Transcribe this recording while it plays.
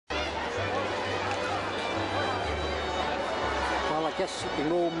guess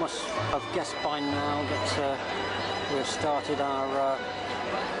you all must have guessed by now that we've started our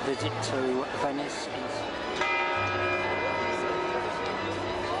visit to Venice.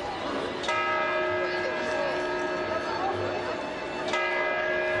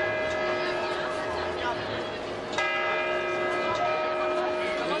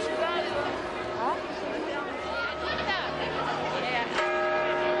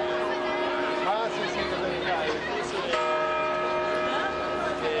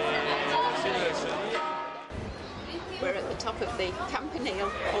 We're at the top of the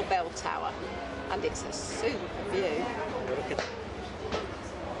Campanile or Bell Tower, and it's a super view.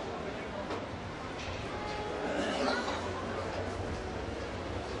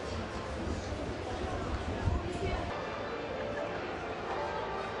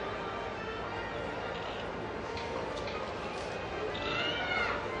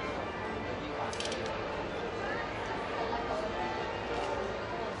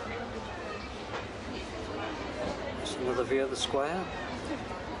 Another view of the square.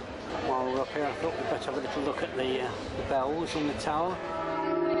 While we're up here, I thought we'd better have a little look at the bells on the tower.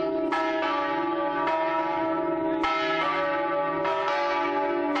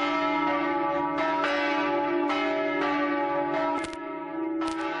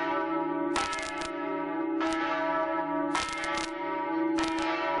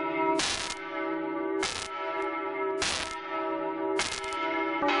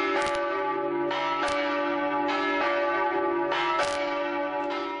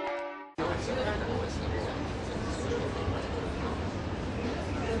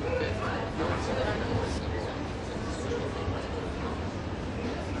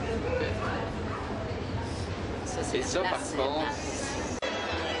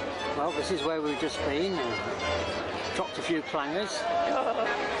 Well, this is where we've just been. Dropped a few clangers.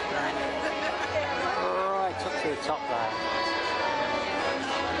 Right up to the top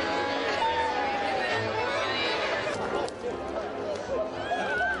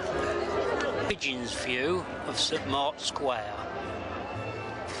there. Pigeon's view of St Mark's Square.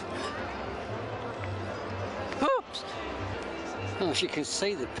 Oops! Oh, as you can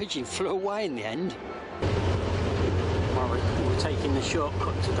see, the pigeon flew away in the end. Well, we're taking the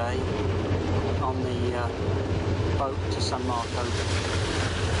shortcut today on the boat to San Marco.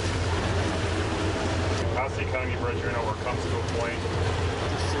 Past the Academy Bridge, you know, where it comes to a point.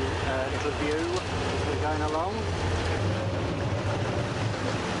 Just a little view as we're going along.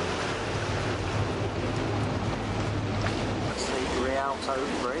 That's the Rialto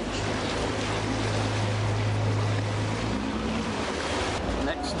Bridge.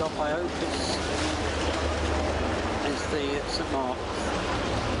 Next stop, I hope, is the St Mark's.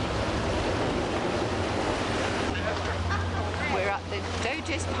 We're at the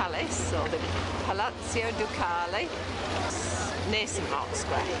Doge's Palace, or the Palazzo Ducale, near St Mark's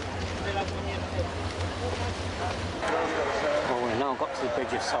Square. Well, we've now got to the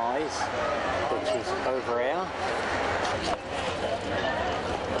Bridge of Sighs, which is over here.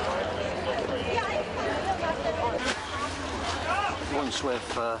 Once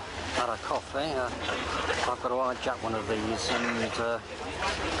we've had a coffee, I've got to hijack one of these and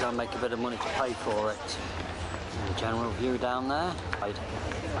go and make a bit of money to pay for it. And general view down there.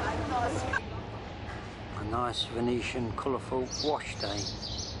 A nice Venetian colourful wash day.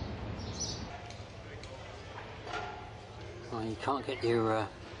 Well, you can't get your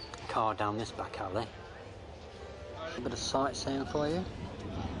car down this back alley. A bit of sightseeing for you.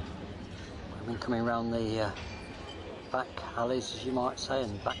 We've been coming around the back alleys, as you might say,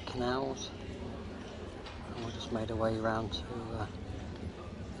 and back canals. And we just made our way around to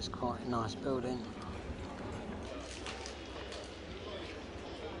this quite nice building.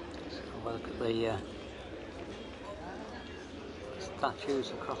 Let's have a look at the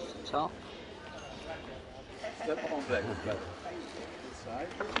statues across the top. I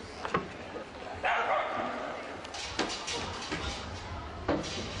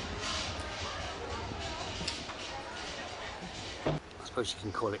suppose you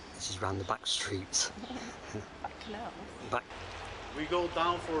can call it, this is round the back streets. Canal. Back. We go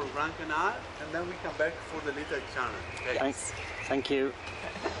down for Grand Canal and then we come back for the little channel. Okay. Thanks. Thank you.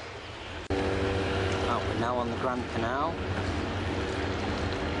 Oh, we're now on the Grand Canal.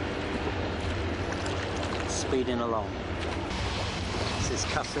 Speeding along. This is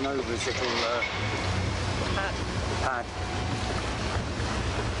Casanova's little pad.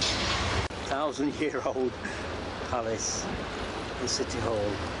 1,000-year-old palace in City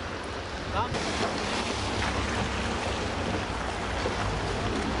Hall.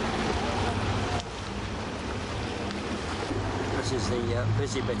 This is the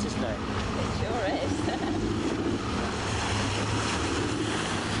busy bit, isn't it? It sure is.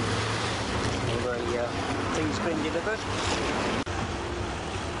 All the things being delivered.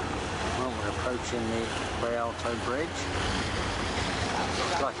 Well, we're approaching the Rialto Bridge.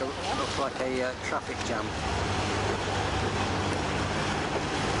 Looks like a traffic jam.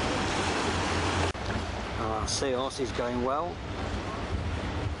 Our seahorse is going well.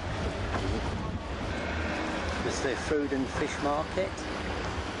 It's the food and fish market.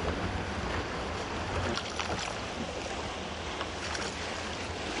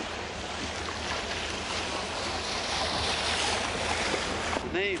 The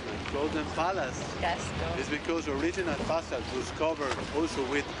name Golden Palace Yes, is because original facade was covered also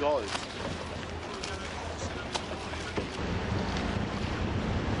with gold.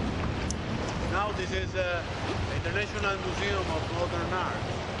 Now this is the International Museum of Modern Art.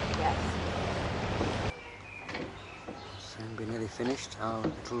 yes. Soon be nearly finished our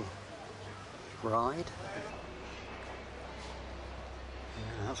little ride.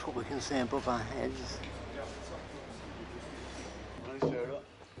 Yeah, that's what we can see above our heads. Buonasera.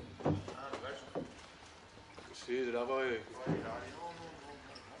 Sì, se la vuoi.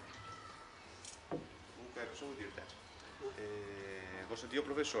 Comunque cosa vuol dire te? Cosa Dio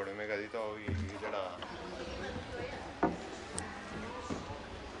professore mi ha detto della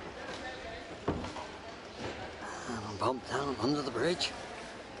And bump down under the bridge.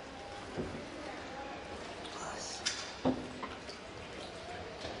 Nice.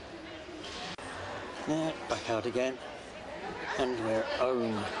 Yeah, back out again. And we're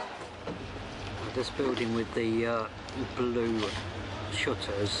home. This building with the blue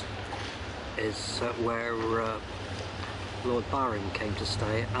shutters is where Lord Byron came to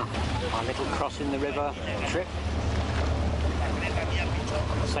stay at our little crossing the river trip.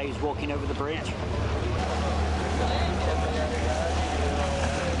 So he's walking over the bridge.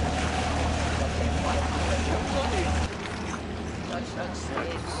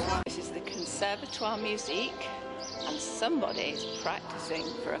 This is the Conservatoire Musique, and somebody is practicing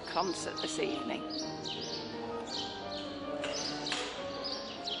for a concert this evening.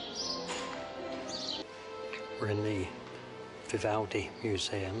 We're in the Vivaldi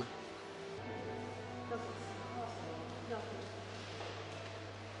Museum.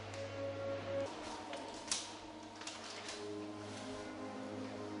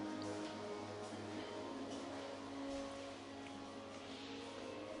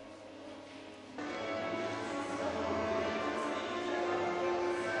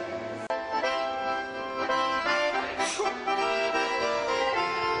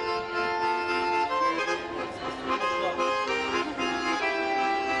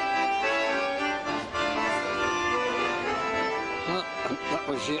 That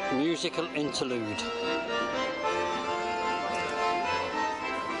was your musical interlude.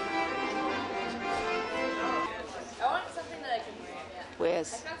 We're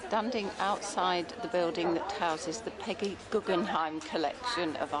standing outside the building that houses the Peggy Guggenheim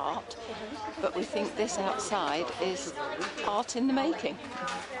collection of art, but we think this outside is art in the making.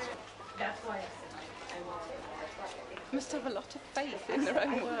 Must have a lot of faith in their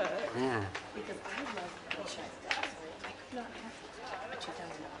own work. Yeah.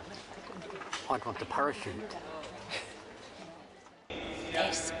 I'd want the parachute.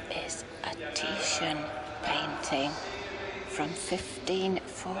 This is a Titian painting from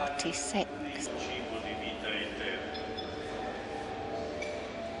 1546.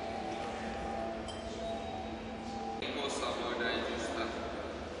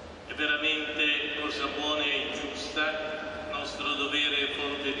 È veramente cosa buona e giusta, nostro dovere e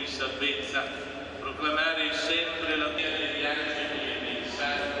fonte di salvezza, proclamare sempre la piena degli angeli e dei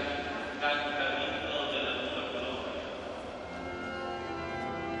santi, canta l'inno della tua gloria.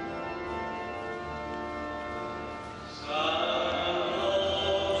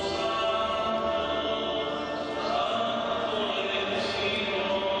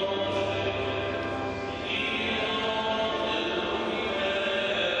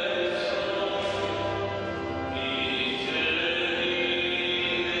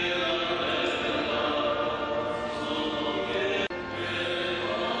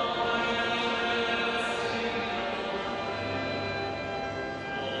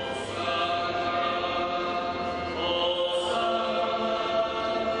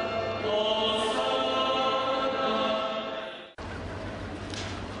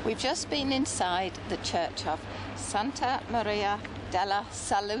 We've just been inside the church of Santa Maria della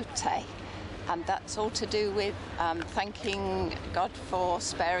Salute, and that's all to do with thanking God for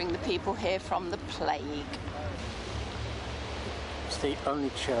sparing the people here from the plague. It's the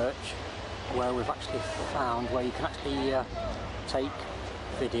only church where we've actually found where you can actually take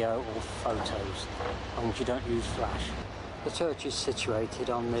video or photos, as long as you don't use flash. The church is situated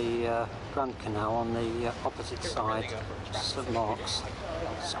on the Grand Canal on the opposite side, St Mark's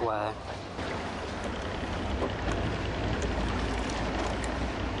Square.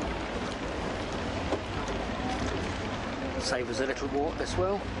 Save us a little walk this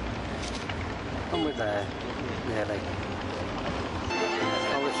will, and we're there, nearly.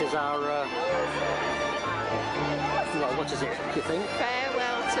 Well, this is our, well, what is it, do you think?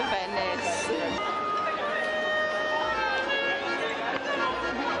 Farewell to Venice.